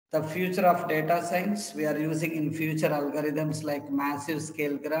The future of data science, we are using in future algorithms like massive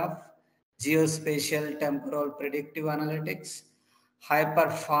scale graph, geospatial temporal predictive analytics, hyper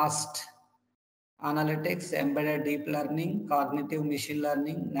fast analytics, embedded deep learning, cognitive machine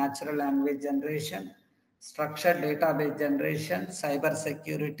learning, natural language generation, structured database generation, cyber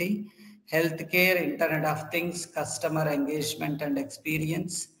security, healthcare, Internet of Things, customer engagement and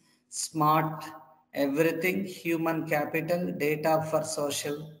experience, smart everything, human capital, data for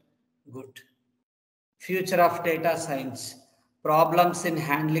social good. Future of data science, problems in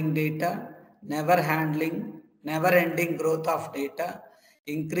handling data, never ending growth of data,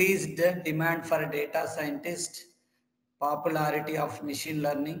 increased demand for data scientists, popularity of machine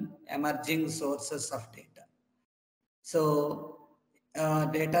learning, emerging sources of data. So,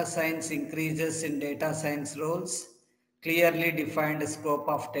 data science increases in data science roles, clearly defined scope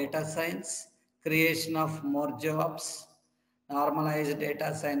of data science, creation of more jobs, normalized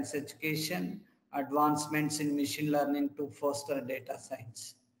data science education, advancements in machine learning to foster data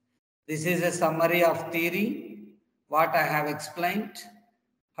science. This is a summary of theory, what I have explained,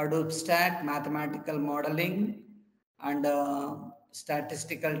 Hadoop stack, mathematical modeling, and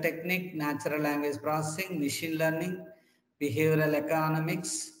statistical technique, natural language processing, machine learning, behavioral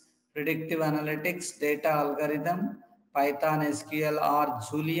economics, predictive analytics, data algorithm, Python, SQL, or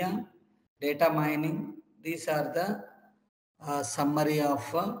Julia, data mining. These are the summary of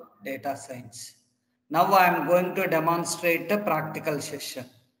data science. Now I am going to demonstrate a practical session.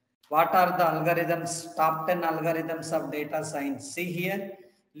 What are the algorithms, top 10 algorithms of data science? See here,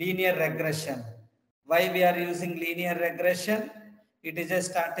 linear regression. Why we are using linear regression? It is a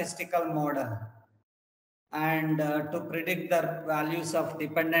statistical model. And to predict the values of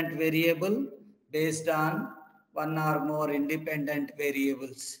dependent variable based on one or more independent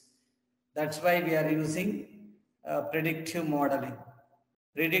variables. That's why we are using predictive modeling.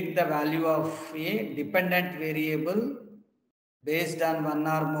 Predict the value of a dependent variable based on one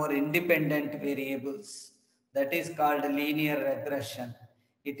or more independent variables. That is called linear regression.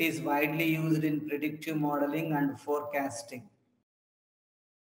 It is widely used in predictive modeling and forecasting.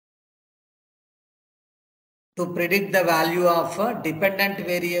 To predict the value of a dependent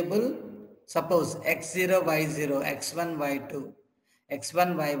variable, suppose x0, y0, x1, y2,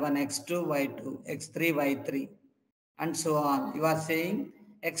 x1, y1, x2, y2, x3, y3, and so on. You are saying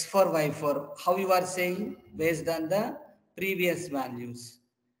x4, y4. How you are saying? Based on the previous values.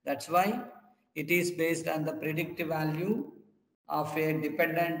 That's why it is based on the predictive value of a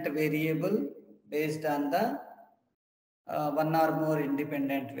dependent variable based on the one or more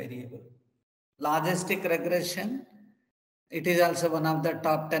independent variable. Logistic regression, it is also one of the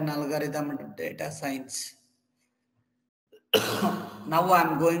top 10 algorithm in data science. Now I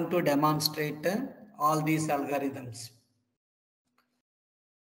am going to demonstrate all these algorithms.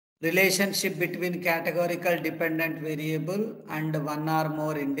 Relationship between categorical dependent variable and one or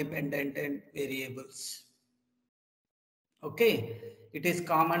more independent variables. Okay, it is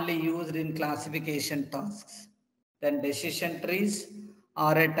commonly used in classification tasks. Then decision trees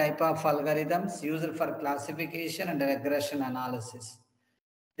are a type of algorithms used for classification and regression analysis.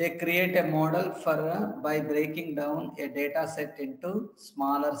 They create a model for by breaking down a data set into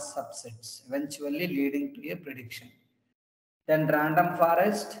smaller subsets, eventually leading to a prediction. Then random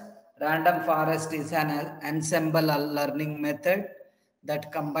forest. Random forest is an ensemble learning method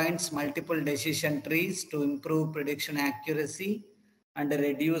that combines multiple decision trees to improve prediction accuracy and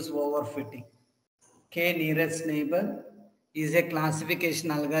reduce overfitting. K nearest neighbor is a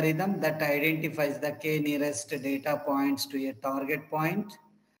classification algorithm that identifies the K nearest data points to a target point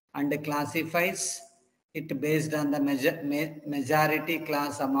and classifies it based on the majority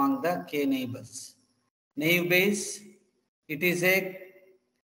class among the K neighbors. Naive Bayes, it is a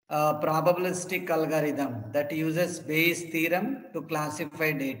probabilistic algorithm that uses Bayes' theorem to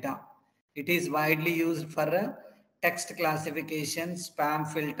classify data. It is widely used for text classification, spam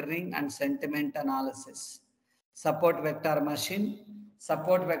filtering, and sentiment analysis. Support vector machine.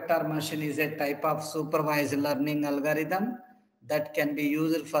 Support vector machine is a type of supervised learning algorithm that can be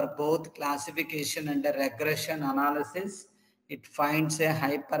used for both classification and regression analysis. It finds a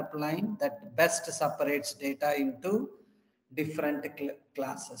hyperplane that best separates data into different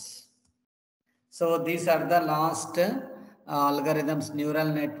classes. So these are the last algorithms. Neural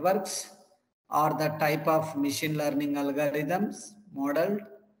networks are the type of machine learning algorithms modeled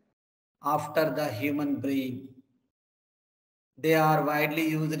after the human brain. They are widely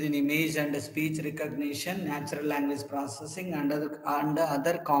used in image and speech recognition, natural language processing, and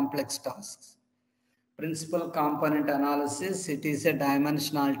other complex tasks. Principal component analysis, it is a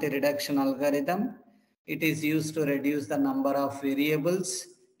dimensionality reduction algorithm. It is used to reduce the number of variables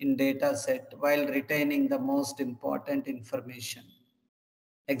in data set while retaining the most important information.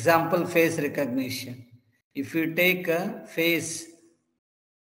 Example, face recognition. If you take a face,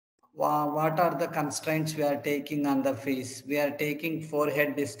 what are the constraints we are taking on the face? We are taking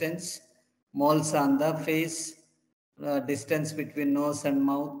forehead distance, moles on the face, distance between nose and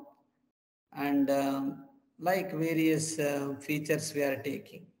mouth, and like various features we are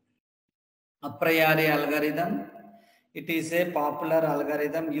taking. A priori algorithm. It is a popular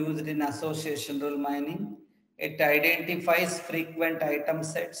algorithm used in association rule mining. It identifies frequent item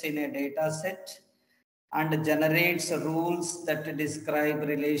sets in a data set and generates rules that describe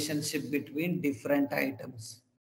relationship between different items.